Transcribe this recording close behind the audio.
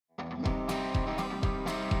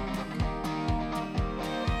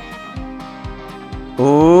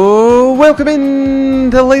Oh, welcome in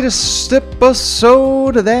to the latest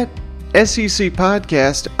episode of that SEC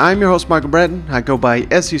podcast. I'm your host, Michael Breton. I go by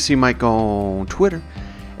SEC Mike on Twitter.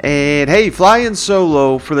 And hey, flying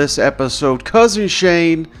solo for this episode. Cousin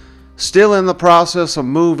Shane, still in the process of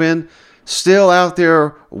moving, still out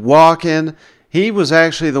there walking. He was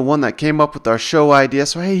actually the one that came up with our show idea.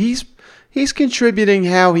 So hey, he's contributing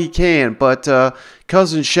how he can. But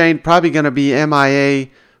Cousin Shane probably going to be MIA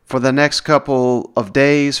for the next couple of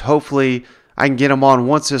days. Hopefully I can get him on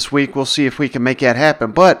once this week. We'll see if we can make that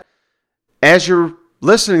happen. But as you're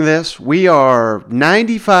listening to this, we are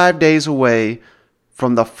 95 days away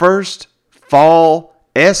from the first fall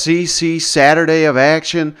SEC Saturday of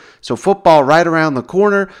action. So football right around the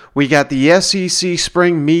corner. We got the SEC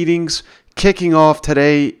spring meetings kicking off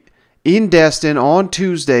today in Destin on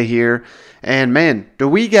Tuesday here. And man, do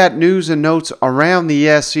we got news and notes around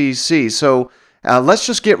the SEC. So let's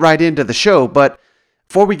just get right into the show. But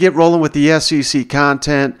before we get rolling with the SEC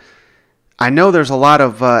content, I know there's a lot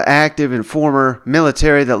of active and former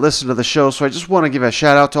military that listen to the show, so I just want to give a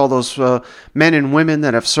shout out to all those men and women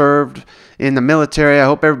that have served in the military. I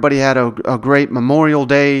hope everybody had a great Memorial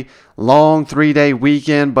Day, long 3-day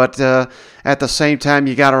weekend, but at the same time,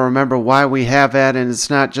 you got to remember why we have that, and it's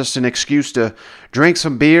not just an excuse to drink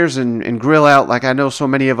some beers and grill out like I know so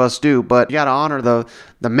many of us do, but you got to honor the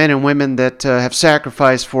men and women that have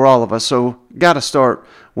sacrificed for all of us, so got to start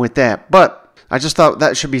with that. But I just thought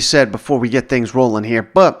that should be said before we get things rolling here.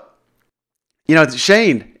 But, you know,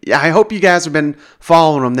 Shane, I hope you guys have been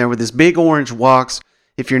following him there with his big orange walks.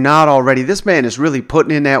 If you're not already, this man is really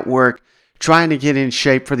putting in that work, trying to get in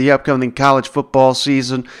shape for the upcoming college football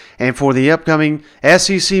season and for the upcoming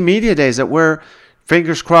SEC Media Days that we're,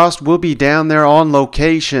 fingers crossed, we'll be down there on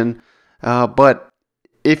location. But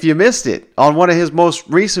if you missed it, on one of his most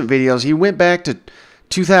recent videos, he went back to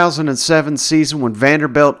 2007 season when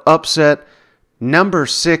Vanderbilt upset number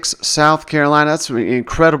 6 South Carolina. That's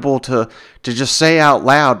incredible to just say out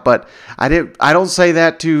loud, but I don't say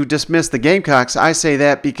that to dismiss the Gamecocks. I say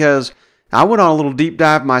that because I went on a little deep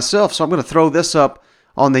dive myself, so I'm going to throw this up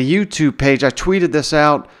on the YouTube page. I tweeted this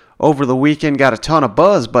out over the weekend, got a ton of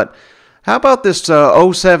buzz, but how about this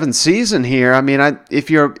 07 season here? I mean, if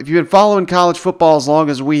you've been following college football as long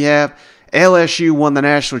as we have, LSU won the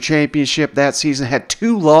national championship that season, had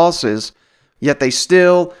 2 losses, yet they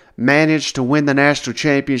still managed to win the national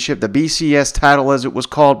championship, the BCS title as it was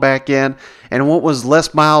called back in. And what was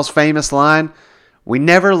Les Miles' famous line? We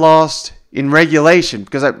never lost in regulation,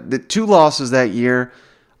 because the 2 losses that year,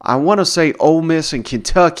 I want to say Ole Miss and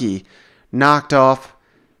Kentucky knocked off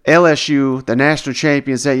LSU, the national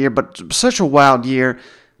champions that year, but such a wild year.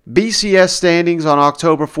 BCS standings on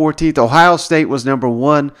October 14th, Ohio State was number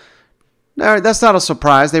 1. Now, that's not a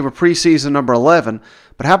surprise. They were preseason number 11.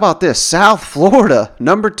 But how about this? South Florida,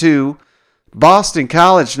 number 2. Boston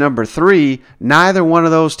College, number 3. Neither one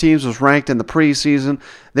of those teams was ranked in the preseason.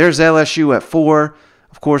 There's LSU at 4.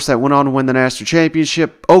 Of course, that went on to win the national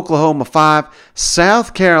championship. Oklahoma, 5.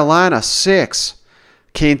 South Carolina, 6.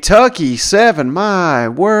 Kentucky, 7. My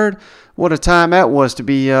word. What a time that was to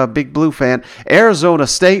be a Big Blue fan. Arizona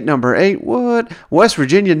State, number 8. What? West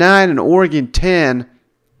Virginia, 9. And Oregon, 10.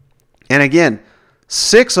 And again,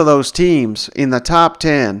 6 of those teams in the top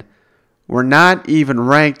 10 were not even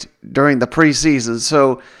ranked during the preseason.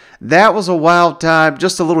 So that was a wild time,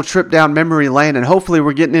 just a little trip down memory lane, and hopefully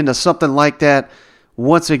we're getting into something like that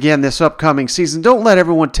once again this upcoming season. Don't let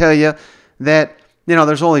everyone tell you that, you know,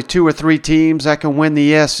 there's only 2 or 3 teams that can win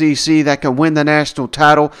the SEC, that can win the national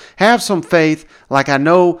title. Have some faith, like I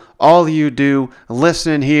know all of you do,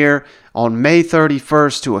 listening here on May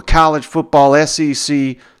 31st to a college football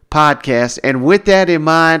SEC podcast. And with that in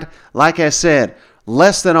mind, like I said,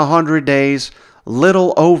 less than 100 days,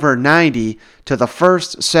 little over 90 to the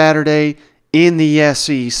first Saturday in the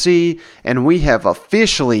SEC, and we have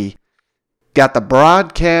officially got the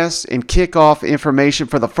broadcast and kickoff information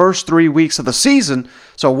for the first 3 weeks of the season.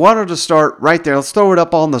 So I wanted to start right there. Let's throw it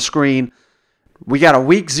up on the screen. We got a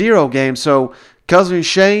week 0 game, so Cousin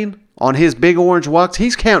Shane on his big orange walks,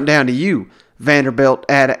 he's counting down to you, Vanderbilt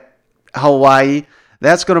at Hawaii.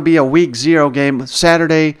 That's going to be a week 0 game,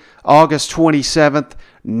 Saturday, August 27th,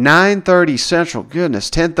 9:30 Central. Goodness,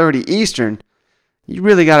 10:30 Eastern. You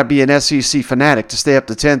really got to be an SEC fanatic to stay up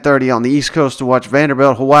to 10:30 on the East Coast to watch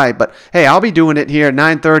Vanderbilt, Hawaii. But hey, I'll be doing it here at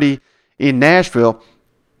 9:30 in Nashville.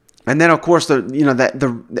 And then, of course,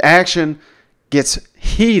 the action gets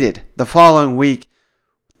heated the following week.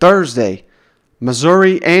 Thursday,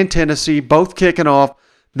 Missouri and Tennessee both kicking off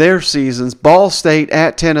their seasons. Ball State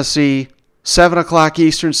at Tennessee, 7 o'clock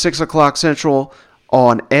Eastern, 6 o'clock Central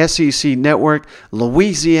on SEC Network.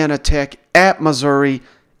 Louisiana Tech at Missouri,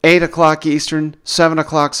 8 o'clock Eastern, 7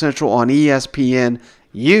 o'clock Central on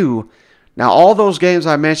ESPNU. Now, all those games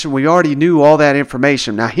I mentioned, we already knew all that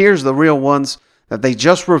information. Now, here's the real ones that they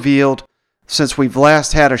just revealed since we've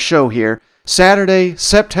last had a show here. Saturday,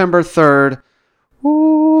 September 3rd.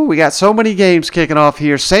 Ooh, we got so many games kicking off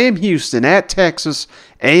here. Sam Houston at Texas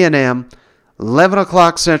A&M, 11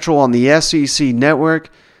 o'clock Central on the SEC Network.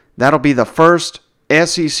 That'll be the first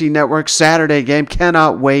SEC Network Saturday game.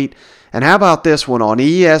 Cannot wait. And how about this one on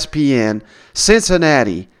ESPN?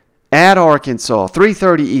 Cincinnati at Arkansas,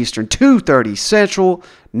 3:30 Eastern, 2:30 Central,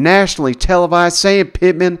 nationally televised. Sam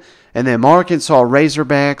Pittman and then Arkansas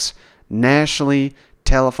Razorbacks, nationally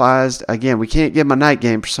televised. Again, we can't give them a night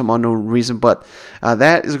game for some unknown reason, but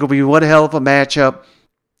that is going to be one hell of a matchup.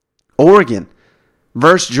 Oregon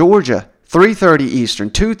versus Georgia, 3:30 Eastern,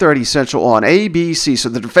 2:30 Central on ABC. So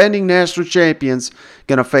the defending national champions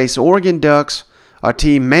going to face Oregon Ducks, a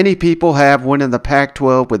team many people have winning the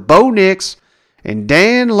Pac-12 with Bo Nix and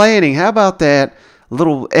Dan Lanning. How about that? A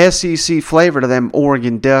little SEC flavor to them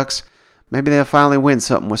Oregon Ducks. Maybe they'll finally win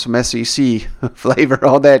something with some SEC flavor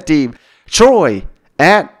on that team. Troy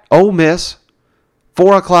at Ole Miss,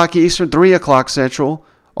 4 o'clock Eastern, 3 o'clock Central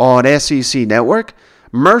on SEC Network.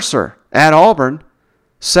 Mercer at Auburn,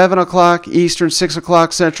 7 o'clock Eastern, 6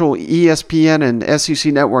 o'clock Central, ESPN and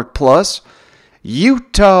SEC Network Plus.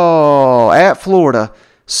 Utah at Florida,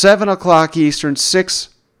 7 o'clock Eastern, 6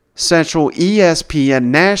 Central, ESPN,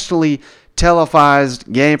 nationally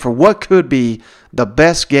televised game for what could be the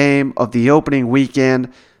best game of the opening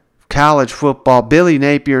weekend. College football. Billy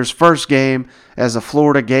Napier's first game as the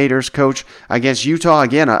Florida Gators coach against Utah.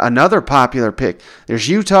 Again, another popular pick. There's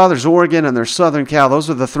Utah, there's Oregon, and there's Southern Cal. Those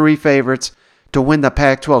are the three favorites to win the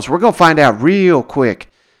Pac-12. So we're going to find out real quick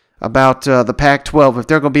about the Pac-12, if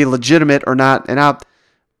they're going to be legitimate or not. And I'll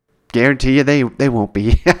guarantee you they won't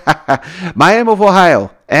be. Miami of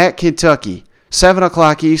Ohio at Kentucky, 7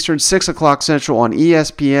 o'clock Eastern, 6 o'clock Central on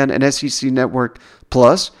ESPN and SEC Network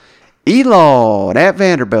Plus. Elon at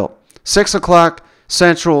Vanderbilt, 6 o'clock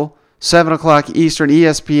Central, 7 o'clock Eastern,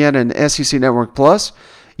 ESPN and SEC Network Plus.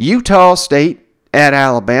 Utah State at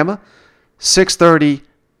Alabama, 6:30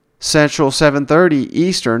 Central, 7:30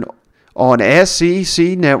 Eastern on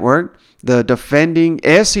SEC Network, the defending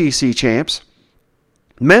SEC champs.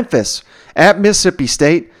 Memphis at Mississippi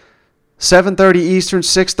State, 7:30 Eastern,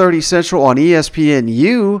 6:30 Central on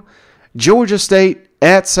ESPNU. Georgia State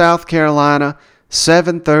at South Carolina,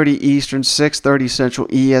 7:30 Eastern, 6:30 Central,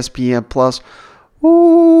 ESPN Plus.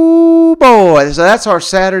 Ooh, boy. So that's our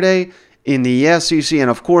Saturday in the SEC.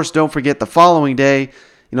 And, of course, don't forget the following day,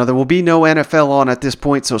 there will be no NFL on at this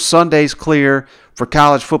point, so Sunday's clear for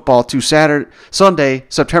college football to Sunday,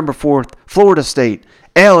 September 4th, Florida State,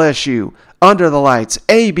 LSU, Under the Lights,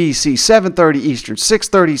 ABC, 7:30 Eastern,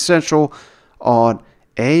 6:30 Central on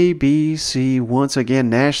ABC. Once again,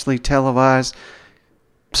 nationally televised.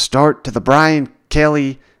 Start to the Brian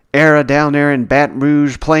Kelly era down there in Baton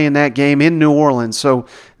Rouge, playing that game in New Orleans. So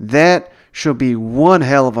that should be one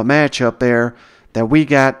hell of a matchup there that we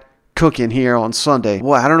got cooking here on Sunday.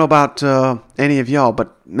 Well, I don't know about any of y'all,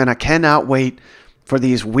 but man, I cannot wait for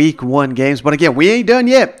these week 1 games. But again, we ain't done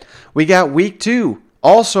yet. We got week 2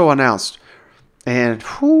 also announced. And,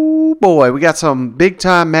 whoo, boy, we got some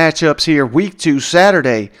big-time matchups here. Week 2,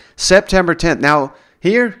 Saturday, September 10th. Now,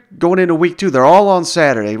 here, going into week 2, they're all on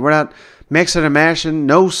Saturday. We're not mixing and mashing.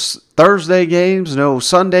 No Thursday games, no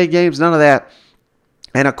Sunday games, none of that.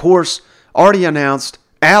 And, of course, already announced,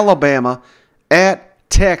 Alabama at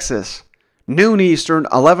Texas, noon Eastern,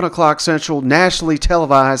 11 o'clock Central, nationally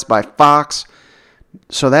televised by Fox.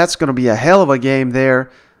 So that's going to be a hell of a game there.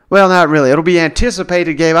 Well, not really. It'll be an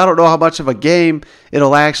anticipated game. I don't know how much of a game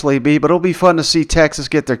it'll actually be, but it'll be fun to see Texas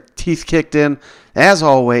get their teeth kicked in. As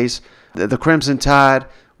always, the Crimson Tide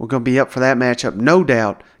will going to be up for that matchup, no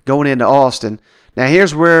doubt, going into Austin. Now,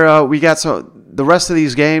 here's where we got the rest of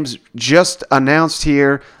these games just announced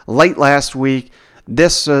here late last week.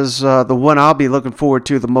 This is the one I'll be looking forward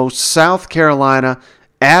to the most. South Carolina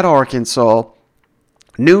at Arkansas,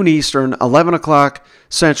 noon Eastern, 11 o'clock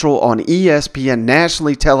Central on ESPN,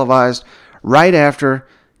 nationally televised right after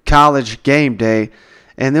College Game Day.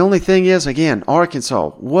 And the only thing is, again, Arkansas,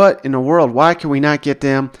 what in the world? Why can we not get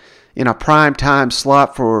them in a prime time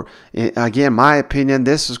slot for, again, my opinion,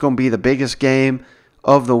 this is going to be the biggest game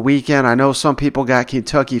of the weekend. I know some people got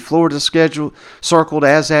Kentucky, Florida circled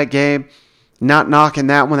as that game. Not knocking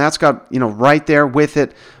that one. That's got, right there with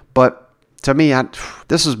it. But to me,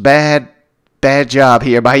 this is bad job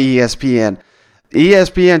here by ESPN.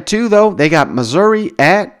 ESPN2, though, they got Missouri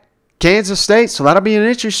at Kansas State. So that'll be an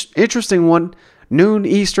interesting one. Noon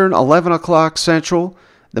Eastern, 11 o'clock Central.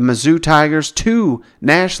 The Mizzou Tigers, 2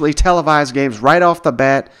 nationally televised games right off the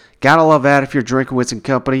bat. Gotta love that if you're Drinkowitz and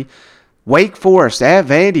company. Wake Forest at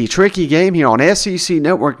Vandy. Tricky game here on SEC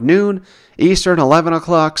Network. Noon Eastern, 11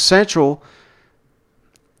 o'clock Central.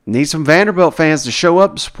 Need some Vanderbilt fans to show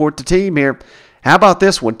up and support the team here. How about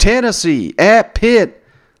this one? Tennessee at Pitt.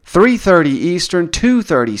 3:30 Eastern,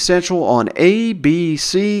 2:30 Central on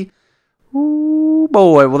ABC. Ooh,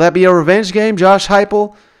 boy, will that be a revenge game? Josh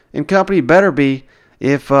Heupel and company better be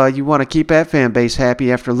if you want to keep that fan base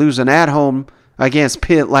happy after losing at home against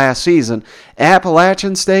Pitt last season.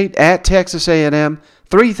 Appalachian State at Texas A&M,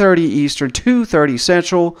 3:30 Eastern, 2:30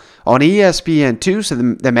 Central on ESPN2. So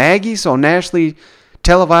the Aggies on nationally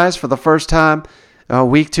televised for the first time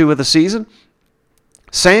week 2 of the season.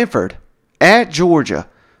 Samford at Georgia,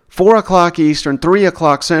 4 o'clock Eastern, 3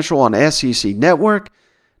 o'clock Central on SEC Network.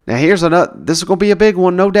 Now here's another. This is going to be a big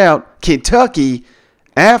one, no doubt. Kentucky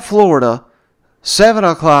at Florida, 7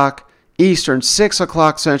 o'clock Eastern, 6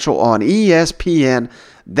 o'clock Central on ESPN.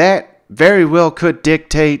 That very well could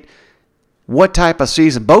dictate what type of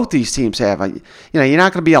season both these teams have. You're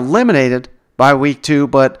not going to be eliminated by week 2,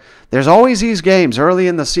 but there's always these games early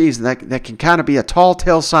in the season that can kind of be a tall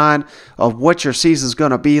tale sign of what your season's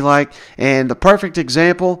going to be like. And the perfect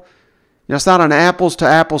example, it's not an apples to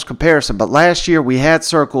apples comparison, but last year we had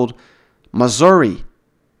circled Missouri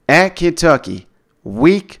at Kentucky,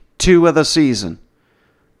 week 2 of the season.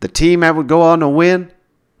 The team that would go on to win,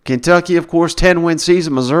 Kentucky, of course, 10-win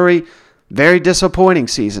season. Missouri, very disappointing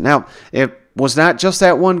season. Now, it was not just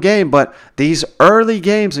that one game, but these early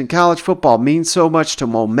games in college football mean so much to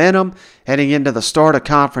momentum heading into the start of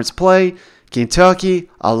conference play. Kentucky,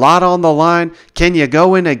 a lot on the line. Can you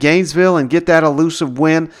go into Gainesville and get that elusive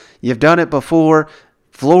win? You've done it before.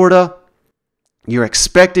 Florida, you're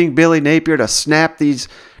expecting Billy Napier to snap these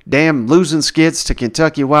damn losing skids to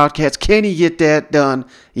Kentucky Wildcats. Can he get that done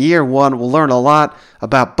year 1? We'll learn a lot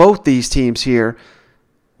about both these teams here.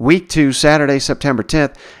 Week 2, Saturday, September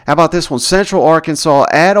 10th. How about this one? Central Arkansas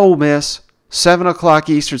at Ole Miss, 7 o'clock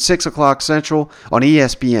Eastern, 6 o'clock Central on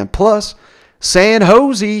ESPN+. San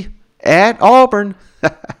Jose at Auburn,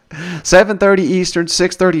 7:30 Eastern,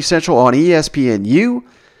 6:30 Central on ESPNU.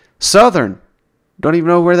 Southern, don't even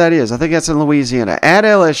know where that is. I think that's in Louisiana. At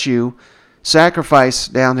LSU, Sacrifice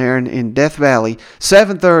down there in Death Valley,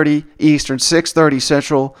 7:30 Eastern, 6:30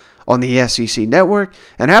 Central on the SEC Network.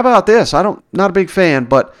 And how about this? Not a big fan,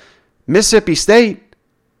 but Mississippi State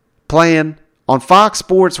playing on Fox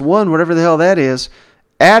Sports 1, whatever the hell that is,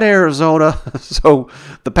 at Arizona. So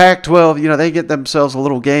the Pac-12, they get themselves a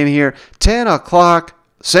little game here. 10 o'clock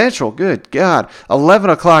Central, good God. 11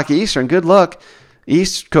 o'clock Eastern, good luck.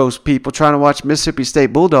 East Coast people trying to watch Mississippi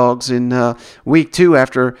State Bulldogs in week 2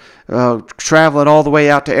 after traveling all the way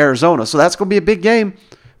out to Arizona. So that's going to be a big game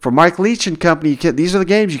for Mike Leach and company. These are the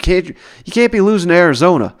games you can't be losing to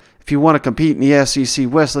Arizona if you want to compete in the SEC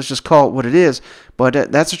West. Let's just call it what it is.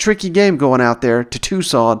 But that's a tricky game going out there to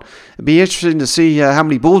Tucson. It'd be interesting to see how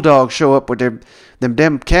many Bulldogs show up with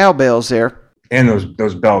them cowbells there. And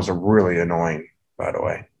those bells are really annoying, by the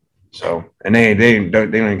way. So, and they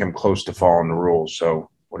don't even come close to following the rules. So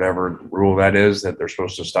whatever rule that is that they're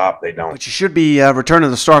supposed to stop, they don't. But you should be returning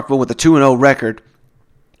to Starkville with a 2-0 record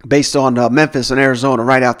based on Memphis and Arizona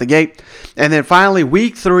right out the gate. And then finally,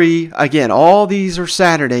 week 3, again, all these are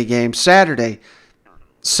Saturday games. Saturday,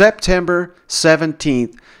 September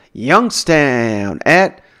 17th, Youngstown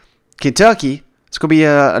at Kentucky. It's going to be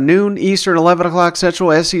a noon Eastern, 11 o'clock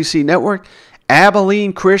Central, SEC Network.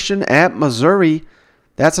 Abilene Christian at Missouri.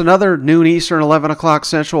 That's another noon Eastern, 11 o'clock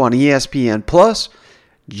Central on ESPN+.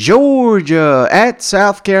 Georgia at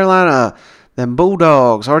South Carolina. Them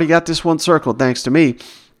Bulldogs. Already got this one circled, thanks to me.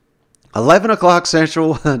 11 o'clock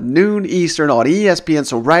Central, noon Eastern on ESPN.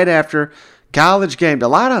 So right after college game. A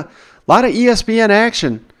lot of ESPN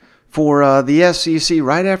action for the SEC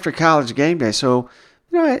right after college game day. So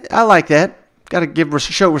I like that. Got to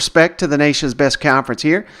show respect to the nation's best conference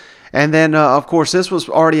here. And then, of course, this was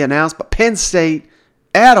already announced, but Penn State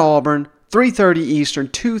at Auburn, 3:30 Eastern,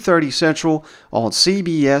 2:30 Central on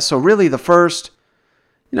CBS. So really the first,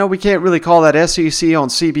 we can't really call that SEC on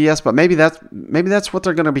CBS, but maybe that's what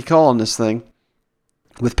they're going to be calling this thing.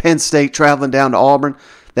 With Penn State traveling down to Auburn,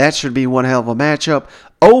 that should be one hell of a matchup.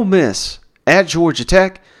 Ole Miss at Georgia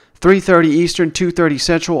Tech, 3:30 Eastern, 2:30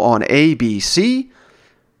 Central on ABC.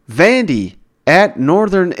 Vandy at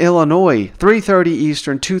Northern Illinois, 3:30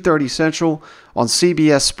 Eastern, 2:30 Central on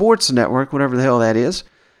CBS Sports Network, whatever the hell that is.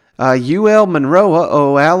 UL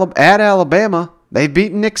Monroe, at Alabama. They've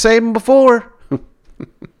beaten Nick Saban before.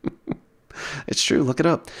 It's true. Look it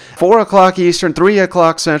up. 4 o'clock Eastern, 3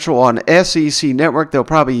 o'clock Central on SEC Network. They'll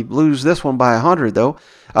probably lose this one by 100, though.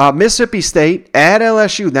 Mississippi State at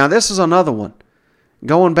LSU. Now, this is another one.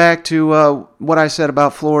 Going back to what I said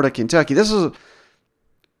about Florida, Kentucky. There's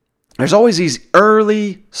always these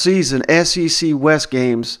early season SEC West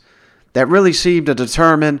games that really seem to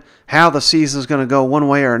determine how the season is going to go one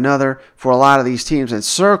way or another for a lot of these teams. And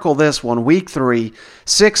circle this one, week 3,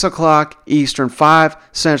 6 o'clock Eastern, 5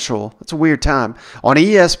 Central. It's a weird time. On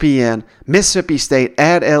ESPN, Mississippi State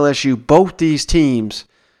at LSU. Both these teams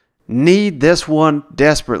need this one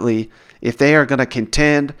desperately if they are going to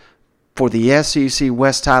contend for the SEC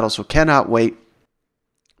West title. So cannot wait.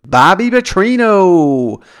 Bobby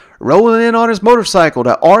Petrino rolling in on his motorcycle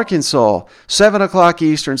to Arkansas, 7 o'clock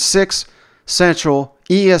Eastern, 6 Central,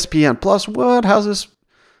 ESPN Plus. What? How's this?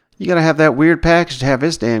 You got to have that weird package to have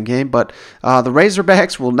this damn game. But the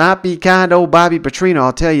Razorbacks will not be kind to old Bobby Petrino,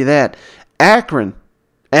 I'll tell you that. Akron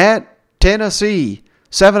at Tennessee,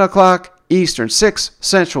 7 o'clock Eastern, 6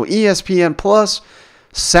 Central, ESPN Plus.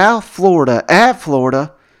 South Florida at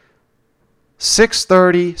Florida,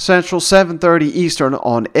 6:30 Central, 7:30 Eastern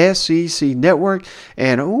on SEC Network.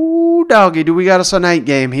 And, ooh, doggy, do we got us a night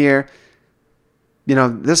game here. You know,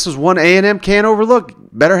 this is one A&M can't overlook.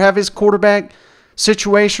 Better have his quarterback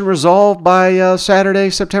situation resolved by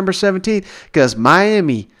Saturday, September 17th, because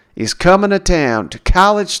Miami is coming to town to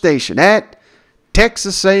College Station at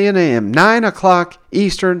Texas A&M, 9 o'clock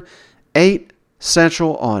Eastern, 8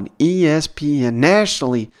 Central on ESPN,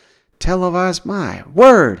 nationally televised. My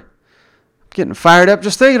word. Getting fired up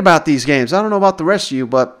just thinking about these games. I don't know about the rest of you,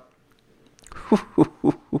 but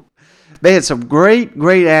they had some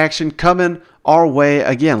great action coming our way.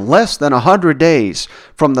 Again, less than 100 days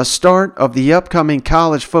from the start of the upcoming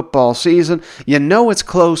college football season. You know it's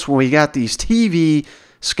close when we got these TV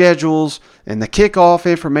schedules and the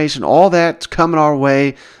kickoff information. All that's coming our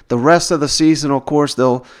way. The rest of the season, of course,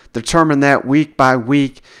 they'll determine that week by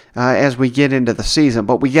week as we get into the season.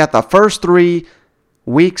 But we got the first 3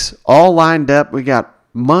 weeks all lined up. We got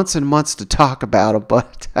months and months to talk about them,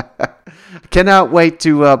 but cannot wait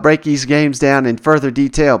to break these games down in further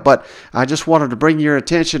detail. But I just wanted to bring your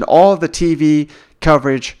attention all of the TV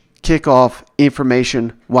coverage, kickoff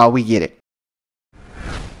information while we get it.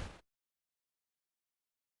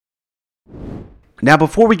 Now,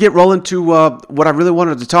 before we get rolling to what I really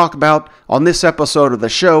wanted to talk about on this episode of the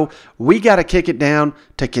show, we got to kick it down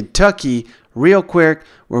to Kentucky real quick,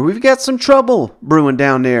 where we've got some trouble brewing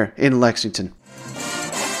down there in Lexington.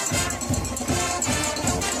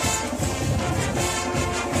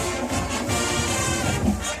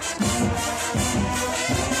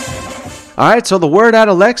 All right, so the word out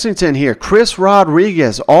of Lexington here, Chris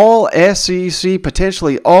Rodriguez, all SEC,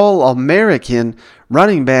 potentially all-American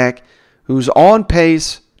running back, who's on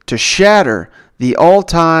pace to shatter the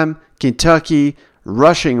all-time Kentucky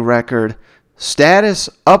rushing record. Status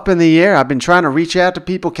up in the air. I've been trying to reach out to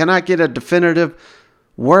people. Cannot get a definitive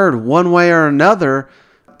word one way or another.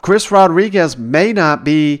 Chris Rodriguez may not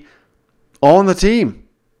be on the team.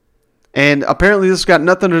 And apparently this got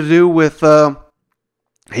nothing to do with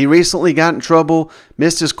he recently got in trouble,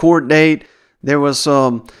 missed his court date. There was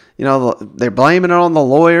some, they're blaming it on the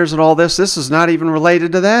lawyers and all this. This is not even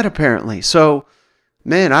related to that apparently. So,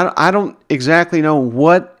 man, I don't exactly know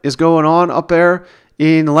what is going on up there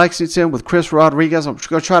in Lexington with Chris Rodriguez. I'm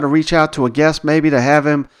going to try to reach out to a guest maybe to have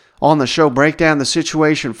him on the show, break down the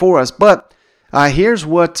situation for us. But here's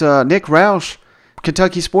what Nick Roush,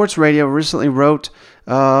 Kentucky Sports Radio, recently wrote.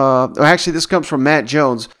 Actually, this comes from Matt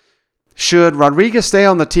Jones. Should Rodriguez stay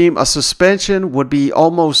on the team, a suspension would be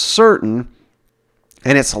almost certain,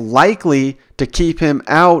 and it's likely to keep him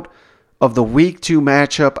out of the Week 2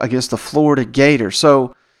 matchup against the Florida Gators.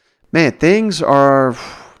 So, man, things are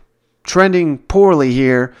trending poorly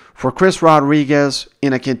here for Chris Rodriguez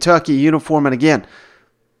in a Kentucky uniform. And again,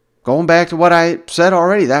 going back to what I said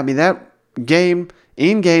already, that game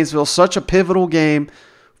in Gainesville, such a pivotal game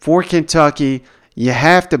for Kentucky. You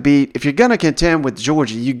have to beat, if you're going to contend with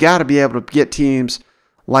Georgia, you got to be able to get teams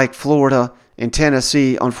like Florida and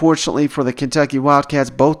Tennessee. Unfortunately for the Kentucky Wildcats,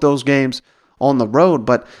 both those games on the road,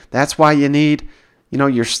 but that's why you need,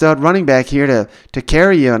 your stud running back here to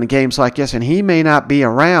carry you in games like this, and he may not be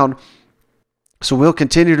around. So we'll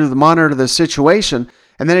continue to monitor the situation.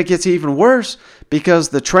 And then it gets even worse because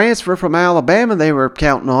the transfer from Alabama they were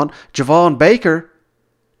counting on, Javon Baker,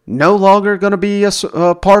 no longer going to be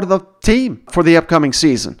a part of the team for the upcoming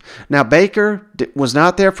season. Now, Baker was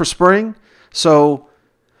not there for spring, so,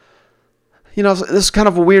 this is kind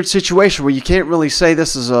of a weird situation where you can't really say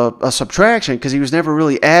this is a subtraction because he was never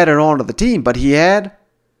really added onto the team, but he had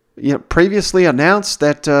previously announced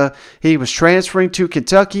that he was transferring to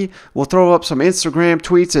Kentucky. We'll throw up some Instagram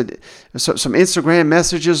tweets and some Instagram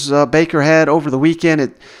messages Baker had over the weekend.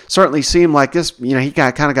 It certainly seemed like this, he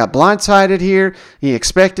kind of got blindsided here. He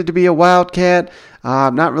expected to be a Wildcat.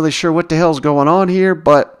 I'm not really sure what the hell's going on here,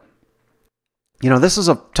 but this is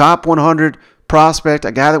a top 100 prospect,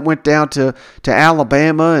 a guy that went down to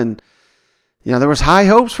Alabama, and there was high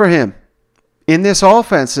hopes for him in this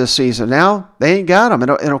offense this season. Now they ain't got him,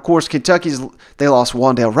 and of course they lost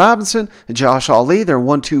Wan'Dale Robinson and Josh Ali. Their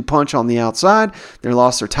 1-2 punch on the outside. They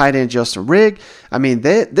lost their tight end Justin Rigg. I mean,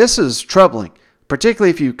 this is troubling,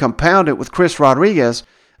 particularly if you compound it with Chris Rodriguez.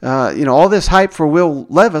 All this hype for Will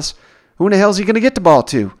Levis. Who in the hell is he going to get the ball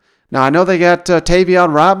to? Now I know they got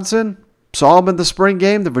Tavion Robinson. Saw him in the spring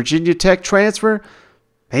game, the Virginia Tech transfer.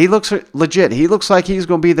 He looks legit. He looks like he's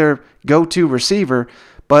going to be their go-to receiver,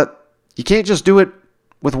 but you can't just do it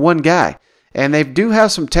with one guy. And they do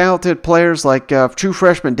have some talented players like true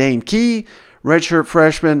freshman Dane Key, redshirt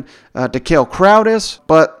freshman DeKale Crowdis.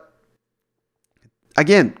 But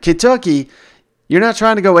again, Kentucky, you're not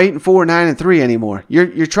trying to go 8-4, 9-3 anymore.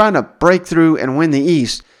 You're trying to break through and win the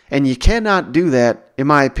East. And you cannot do that, in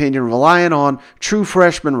my opinion, relying on true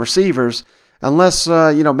freshman receivers unless,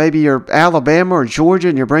 maybe you're Alabama or Georgia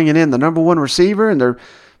and you're bringing in the number one receiver and they're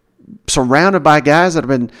surrounded by guys that have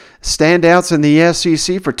been standouts in the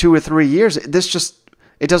SEC for 2 or 3 years. It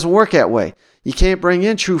doesn't work that way. You can't bring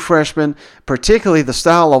in true freshmen, particularly the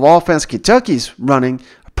style of offense Kentucky's running,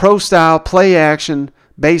 a pro-style,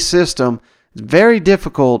 play-action-based system. It's very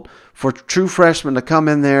difficult for true freshmen to come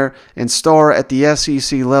in there and star at the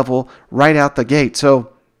SEC level right out the gate.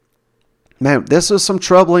 So, man, this is some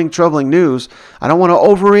troubling news. I don't want to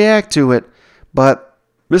overreact to it, but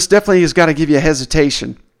this definitely has got to give you a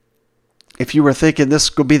hesitation. If you were thinking this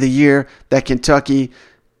could be the year that Kentucky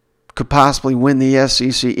could possibly win the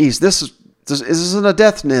SEC East, this isn't a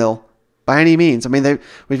death knell by any means. I mean,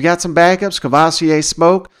 we've got some backups, Cavassier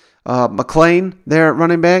Smoke, McLean there at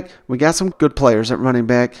running back. We got some good players at running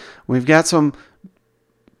back. We've got some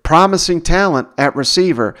promising talent at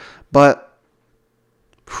receiver, but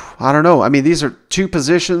I don't know. I mean, these are two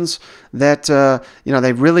positions that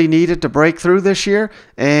they really needed to break through this year.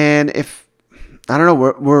 And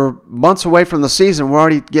we're months away from the season. We're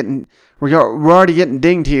already getting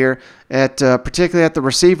dinged here at particularly at the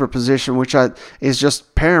receiver position, which is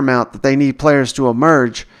just paramount that they need players to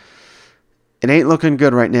emerge. It ain't looking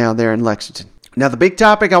good right now there in Lexington. Now, the big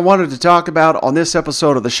topic I wanted to talk about on this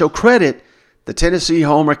episode of the show, credit the Tennessee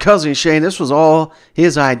homer, Cousin Shane. This was all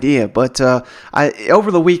his idea. But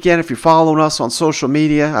over the weekend, if you're following us on social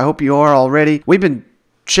media, I hope you are already, we've been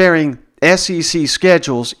sharing SEC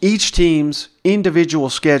schedules, each team's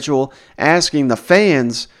individual schedule, asking the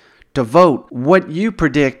fans to vote what you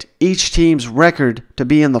predict each team's record to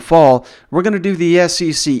be in the fall. We're going to do the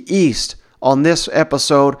SEC East on this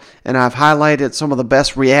episode, and I've highlighted some of the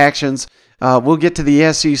best reactions. We'll get to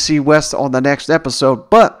the SEC West on the next episode,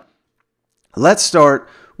 but let's start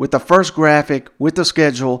with the first graphic with the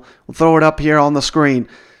schedule. We'll throw it up here on the screen.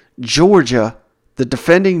 Georgia, the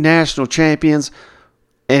defending national champions.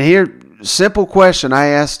 And here, simple question I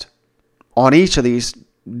asked on each of these,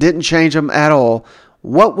 didn't change them at all.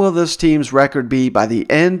 What will this team's record be by the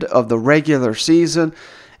end of the regular season?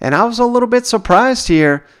 And I was a little bit surprised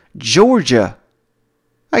here. Georgia,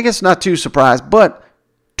 I guess not too surprised, but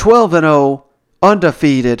 12-0,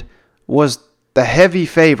 undefeated, was the heavy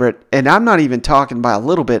favorite. And I'm not even talking by a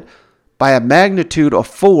little bit, by a magnitude of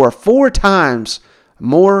 4 times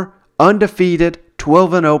more undefeated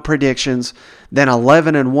 12-0 predictions than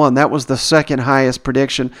 11-1. That was the second highest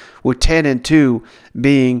prediction, with 10-2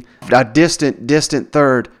 being a distant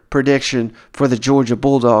third prediction for the Georgia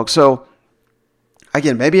Bulldogs. So,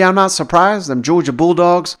 again, maybe I'm not surprised. Them Georgia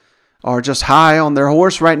Bulldogs are just high on their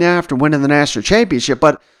horse right now after winning the national championship.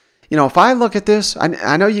 But, if I look at this,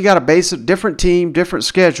 I know you got a basic different team, different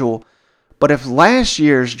schedule. But if last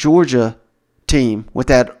year's Georgia team with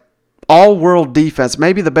that all-world defense,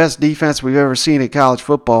 maybe the best defense we've ever seen in college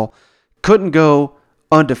football, couldn't go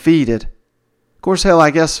undefeated. Of course, hell, I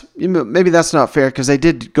guess maybe that's not fair because they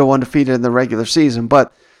did go undefeated in the regular season.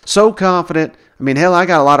 But so confident. I mean, hell, I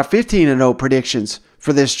got a lot of 15-0 predictions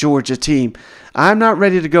for this Georgia team. I'm not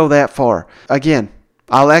ready to go that far. Again,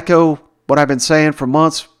 I'll echo what I've been saying for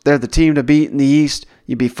months. They're the team to beat in the East.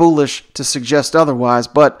 You'd be foolish to suggest otherwise.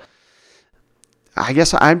 But I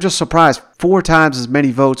guess I'm just surprised. 4 times as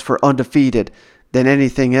many votes for undefeated than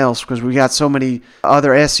anything else because we got so many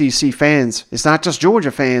other SEC fans. It's not just Georgia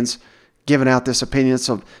fans giving out this opinion. It's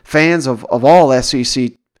of fans of all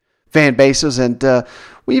SEC fan bases. And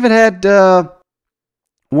we even had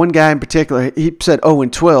one guy in particular, he said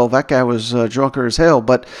 0-12. That guy was drunker as hell.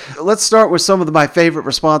 But let's start with some of my favorite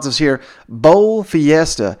responses here. Bowl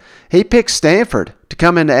Fiesta. He picked Stanford to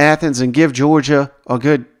come into Athens and give Georgia a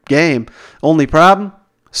good game. Only problem?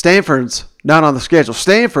 Stanford's not on the schedule.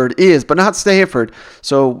 Stanford is, but not Stanford.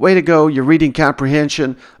 So way to go. Your reading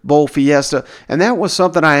comprehension, Bowl Fiesta. And that was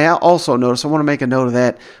something I also noticed. I want to make a note of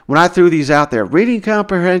that. When I threw these out there, reading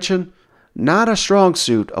comprehension, not a strong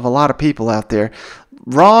suit of a lot of people out there.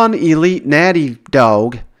 Ron Elite Natty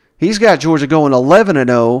Dog, he's got Georgia going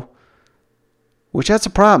 11-0, which that's a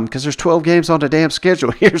problem because there's 12 games on the damn schedule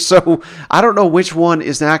here. So I don't know which one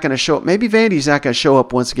is not going to show up. Maybe Vandy's not going to show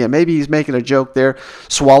up once again. Maybe he's making a joke there.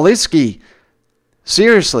 Swalitsky,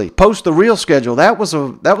 seriously, post the real schedule. That was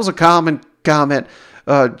a common comment.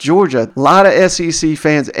 Georgia, a lot of SEC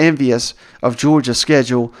fans envious of Georgia's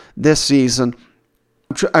schedule this season.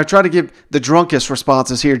 I try to give the drunkest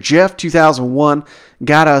responses here. Jeff, 2001,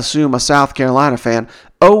 gotta assume a South Carolina fan.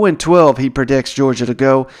 0-12, he predicts Georgia to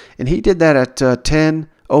go, and he did that at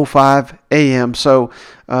 10:05 a.m. So,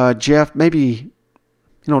 Jeff, maybe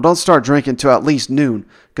don't start drinking till at least noon,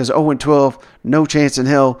 because 0-12, no chance in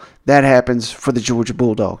hell that happens for the Georgia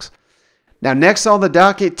Bulldogs. Now, next on the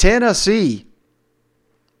docket, Tennessee.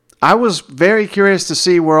 I was very curious to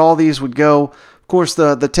see where all these would go. Of course,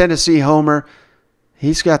 the Tennessee homer.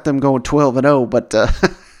 He's got them going 12-0, but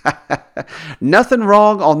nothing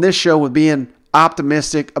wrong on this show with being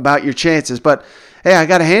optimistic about your chances. But, hey, I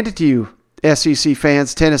got to hand it to you, SEC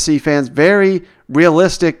fans, Tennessee fans. Very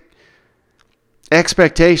realistic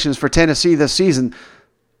expectations for Tennessee this season.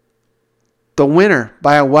 The winner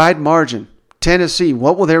by a wide margin, Tennessee.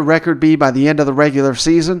 What will their record be by the end of the regular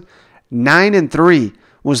season? 9-3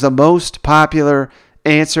 was the most popular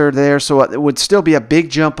answer there, so it would still be a big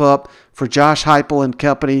jump up for Josh Heupel and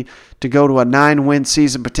company to go to a 9-win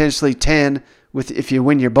season, potentially 10 if you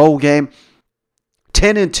win your bowl game.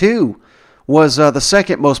 10-2 was the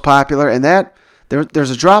second most popular, and that there's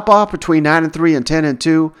a drop off between 9-3 and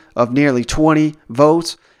 10-2 of nearly 20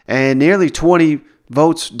 votes, and nearly 20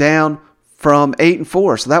 votes down from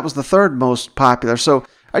 8-4. So that was the third most popular. So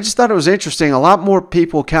I just thought it was interesting. A lot more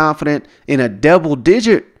people confident in a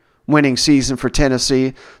double-digit winning season for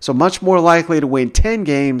Tennessee, so much more likely to win 10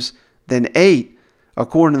 games than 8,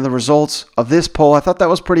 according to the results of this poll. I thought that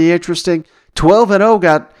was pretty interesting. 12-0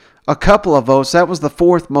 got a couple of votes. That was the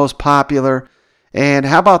fourth most popular. And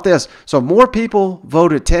how about this? So more people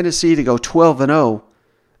voted Tennessee to go 12-0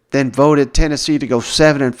 than voted Tennessee to go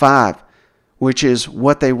 7-5, which is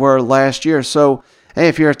what they were last year. So, hey,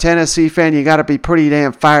 if you're a Tennessee fan, you got to be pretty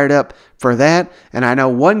damn fired up for that. And I know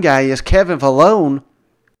one guy is Kevin Vallone.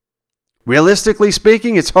 Realistically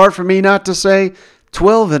speaking, it's hard for me not to say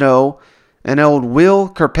 12-0. And old Will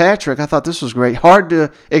Kirkpatrick, I thought this was great. Hard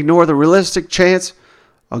to ignore the realistic chance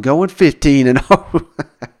of going 15-0.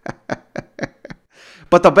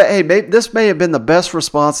 But this may have been the best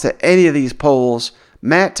response to any of these polls.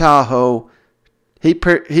 Matt Tahoe, he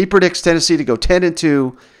predicts Tennessee to go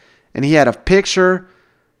 10-2, and he had a picture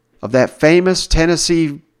of that famous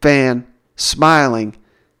Tennessee fan smiling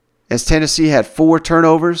as Tennessee had 4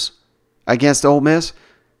 turnovers against Ole Miss.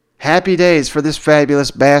 Happy days for this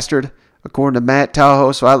fabulous bastard, according to Matt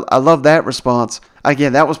Tahoe. So I love that response.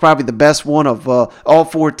 Again, that was probably the best one of all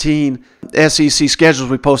 14 SEC schedules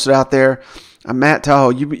we posted out there. Matt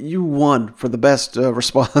Tahoe, you won for the best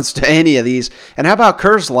response to any of these. And how about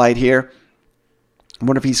Coors Light here? I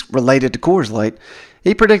wonder if he's related to Coors Light.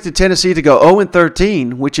 He predicted Tennessee to go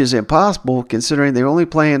 0-13, which is impossible considering they're only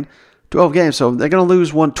playing 12 games. So they're going to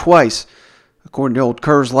lose one twice, according to old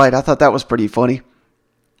Coors Light. I thought that was pretty funny.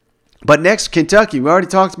 But next, Kentucky. We already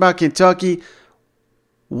talked about Kentucky.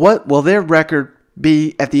 What will their record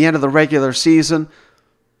be at the end of the regular season?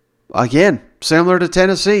 Again, similar to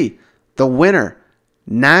Tennessee. The winner,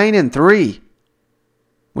 9-3,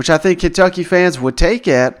 which I think Kentucky fans would take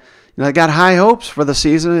at. They got high hopes for the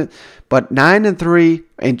season, but 9-3,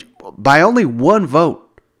 and by only one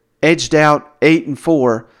vote, edged out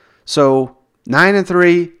 8-4. So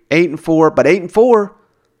 9-3, 8-4, but 8-4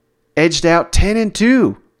 edged out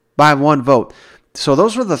 10-2 by one vote. So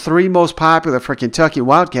those were the 3 most popular for Kentucky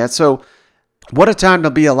Wildcats. So what a time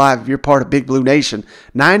to be alive if you're part of Big Blue Nation.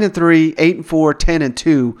 9-3, 8-4,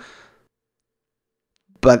 10-2.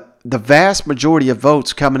 But the vast majority of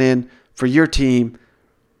votes coming in for your team,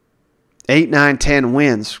 8, 9, 10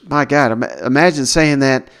 wins. My God, imagine saying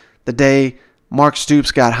that the day Mark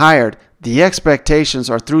Stoops got hired. The expectations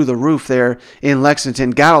are through the roof there in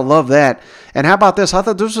Lexington. Gotta love that. And how about this? I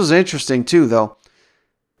thought this was interesting too, though.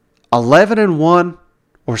 11-1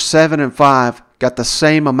 or 7-5 got the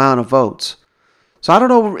same amount of votes. So I don't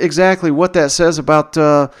know exactly what that says about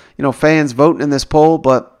fans voting in this poll,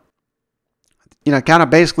 but kind of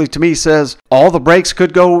basically to me says all the breaks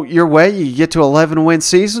could go your way. You get to 11-win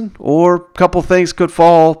season, or a couple things could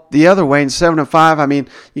fall the other way. In 7-5, I mean,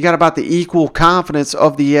 you got about the equal confidence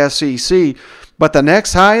of the SEC. But the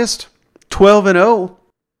next highest, 12-0,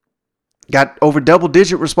 got over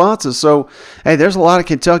double-digit responses. So, hey, there's a lot of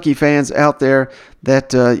Kentucky fans out there that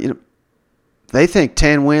they think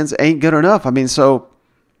 10 wins ain't good enough. I mean, so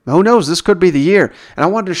who knows? This could be the year. And I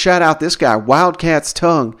wanted to shout out this guy, Wildcat's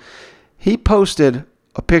Tongue. He posted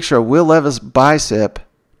a picture of Will Levis' bicep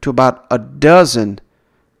to about a dozen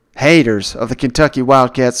haters of the Kentucky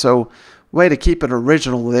Wildcats. So, way to keep it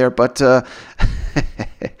original there. But the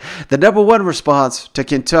number one response to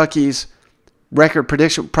Kentucky's record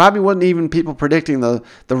prediction probably wasn't even people predicting the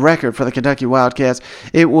record for the Kentucky Wildcats.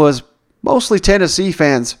 It was mostly Tennessee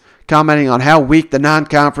fans commenting on how weak the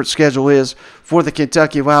non-conference schedule is for the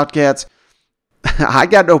Kentucky Wildcats. I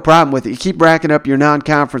got no problem with it. You keep racking up your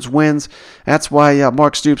non-conference wins. That's why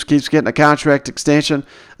Mark Stoops keeps getting a contract extension.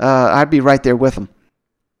 I'd be right there with him.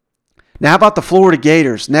 Now, how about the Florida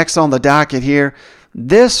Gators? Next on the docket here.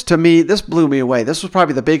 This blew me away. This was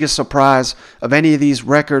probably the biggest surprise of any of these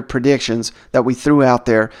record predictions that we threw out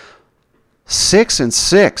there.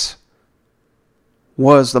 6-6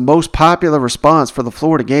 was the most popular response for the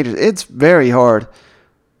Florida Gators. It's very hard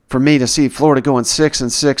for me to see Florida going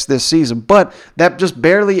 6-6 this season, but that just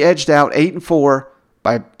barely edged out 8-4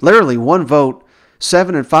 by literally one vote.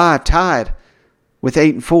 7-5 tied with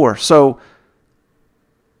 8-4. So,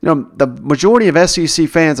 the majority of SEC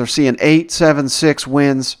fans are seeing 8-7-6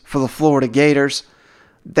 wins for the Florida Gators.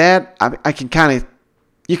 That I can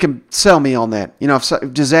you can sell me on that.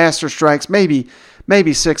 If disaster strikes, maybe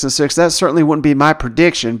 6-6. That certainly wouldn't be my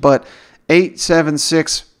prediction, but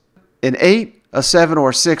 8-7-6 and 8. A 7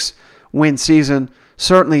 or 6 win season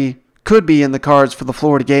certainly could be in the cards for the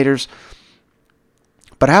Florida Gators.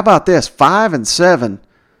 But how about this? 5-7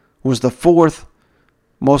 was the fourth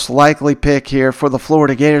most likely pick here for the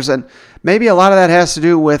Florida Gators. And maybe a lot of that has to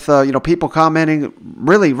do with people commenting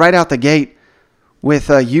really right out the gate with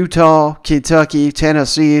Utah, Kentucky,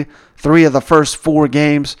 Tennessee. 3 of the first 4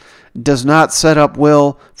 games does not set up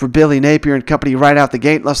well for Billy Napier and company right out the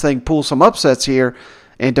gate unless they can pull some upsets here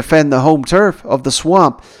and defend the home turf of the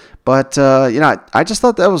Swamp. But, I just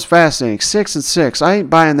thought that was fascinating. 6-6. I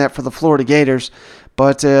ain't buying that for the Florida Gators.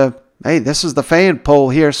 But, hey, this is the fan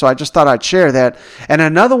poll here, so I just thought I'd share that. And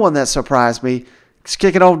another one that surprised me, let's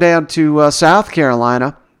kick it on down to South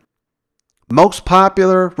Carolina. Most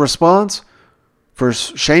popular response for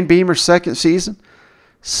Shane Beamer's second season,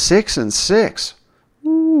 6-6.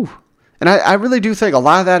 Ooh. And I really do think a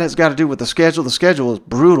lot of that has got to do with the schedule. The schedule is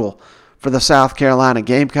brutal for the South Carolina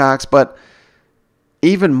Gamecocks, but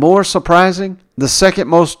even more surprising, the second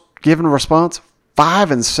most given response,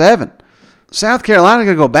 5-7. South Carolina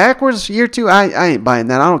going to go backwards year 2? I ain't buying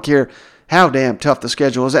that. I don't care how damn tough the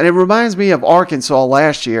schedule is. And it reminds me of Arkansas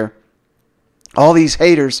last year. All these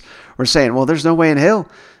haters were saying, well, there's no way in hell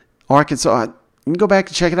Arkansas. You can go back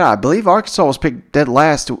and check it out. I believe Arkansas was picked dead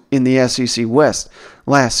last in the SEC West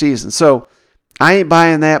last season. So I ain't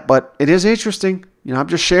buying that, but it is interesting. I'm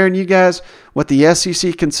just sharing you guys what the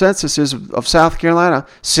SEC consensus is of South Carolina.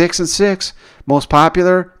 6-6, most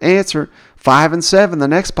popular answer. 5-7, the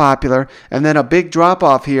next popular, and then a big drop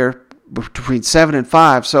off here between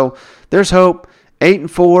 7-5. So there's hope.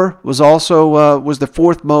 8-4 was also was the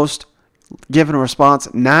fourth most given response.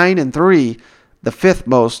 9-3, the fifth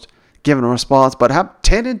most given response. But how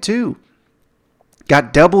 10-2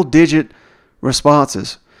 got double-digit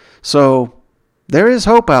responses. So there is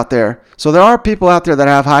hope out there. So there are people out there that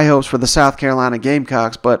have high hopes for the South Carolina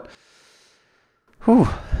Gamecocks, but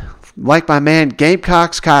like my man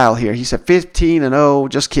Gamecocks Kyle here, he said 15-0.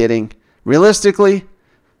 Just kidding. Realistically,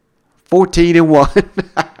 14-1.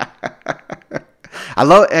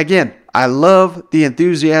 I love the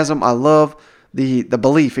enthusiasm. I love the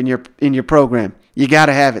belief in your program. You got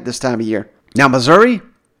to have it this time of year. Now Missouri,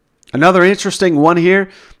 another interesting one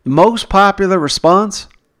here. Most popular response,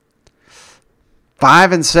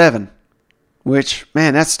 5-7, which,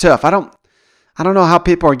 man, that's tough. I don't know how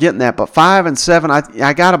people are getting that, but 5-7,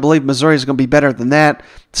 I got to believe Missouri is going to be better than that.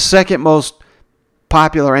 Second most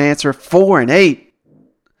popular answer, 4-8,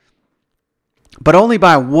 but only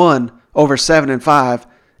by 1 over 7-5,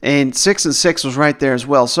 and 6-6 was right there as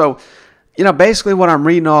well. So, basically what I'm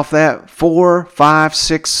reading off that 4, 5,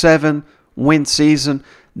 6, 7 win season.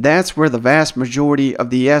 That's where the vast majority of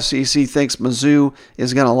the SEC thinks Mizzou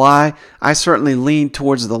is going to lie. I certainly lean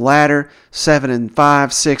towards the latter, 7-5,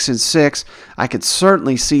 6-6. I could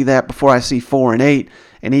certainly see that before I see 4-8.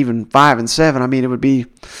 and even 5-7. I mean,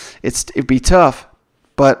 it'd be tough,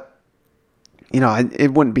 but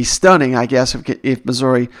it wouldn't be stunning, I guess, if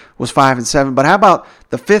Missouri was 5-7. But how about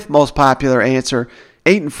the fifth most popular answer,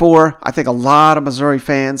 8-4? I think a lot of Missouri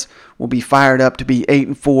fans will be fired up to be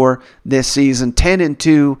 8-4 this season.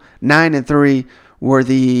 10-2, 9-3 were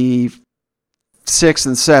the 6th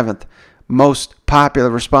and 7th most popular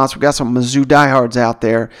response. We got some Mizzou diehards out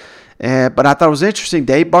there, but I thought it was interesting.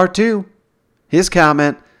 Dave Bartu, his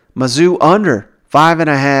comment, Mizzou under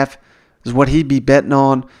 5.5 is what he'd be betting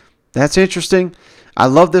on. That's interesting. I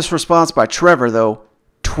love this response by Trevor, though.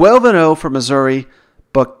 12-0 for Missouri,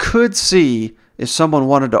 but could see if someone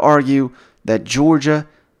wanted to argue that Georgia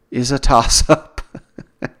is a toss-up.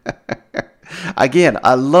 Again,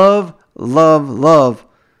 I love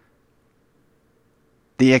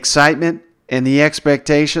the excitement and the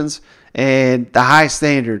expectations and the high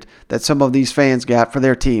standard that some of these fans got for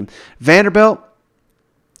their team. Vanderbilt,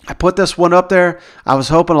 I put this one up there. I was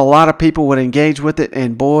hoping a lot of people would engage with it,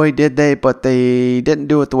 and boy, did they, but they didn't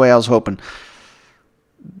do it the way I was hoping.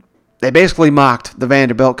 They basically mocked the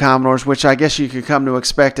Vanderbilt Commodores, which I guess you could come to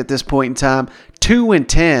expect at this point in time.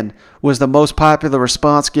 2-10 was the most popular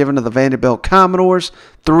response given to the Vanderbilt Commodores.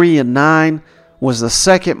 3-9 was the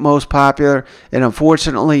second most popular, and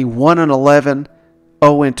unfortunately 1-11,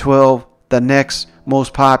 0-12, the next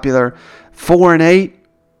most popular. 4-8.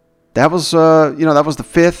 That was the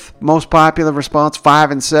fifth most popular response.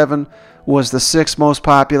 5-7 was the sixth most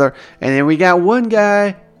popular. And then we got one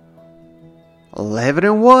guy,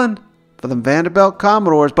 11-1 for the Vanderbilt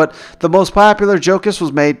Commodores. But the most popular joke, this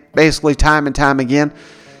was made basically time and time again.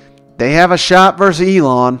 They have a shot versus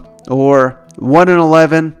Elon, or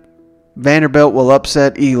 1-11, Vanderbilt will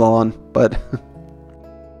upset Elon. But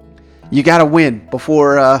you got to win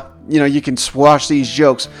before you can squash these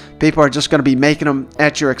jokes. People are just going to be making them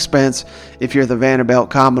at your expense if you're the Vanderbilt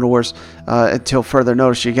Commodores until further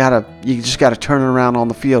notice. You just got to turn it around on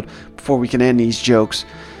the field before we can end these jokes.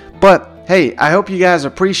 But hey, I hope you guys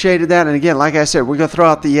appreciated that. And again, like I said, we're going to throw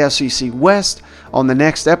out the SEC West on the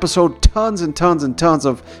next episode. Tons and tons and tons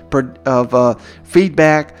of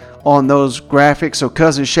feedback on those graphics. So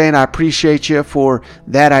Cousin Shane, I appreciate you for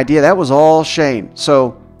that idea. That was all Shane.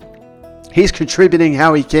 So he's contributing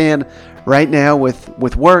how he can right now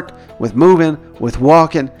with work, with moving, with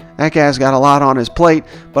walking. That guy's got a lot on his plate.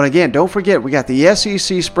 But again, don't forget, we got the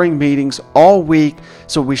SEC spring meetings all week,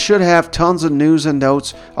 so we should have tons of news and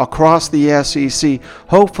notes across the SEC.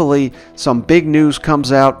 Hopefully, some big news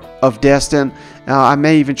comes out of Destin. I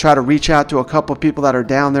may even try to reach out to a couple of people that are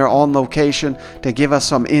down there on location to give us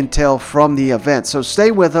some intel from the event. So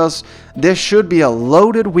stay with us. This should be a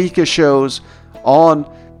loaded week of shows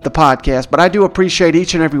on the podcast, but I do appreciate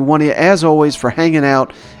each and every one of you, as always, for hanging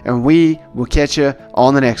out, and we will catch you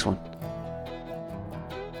on the next one.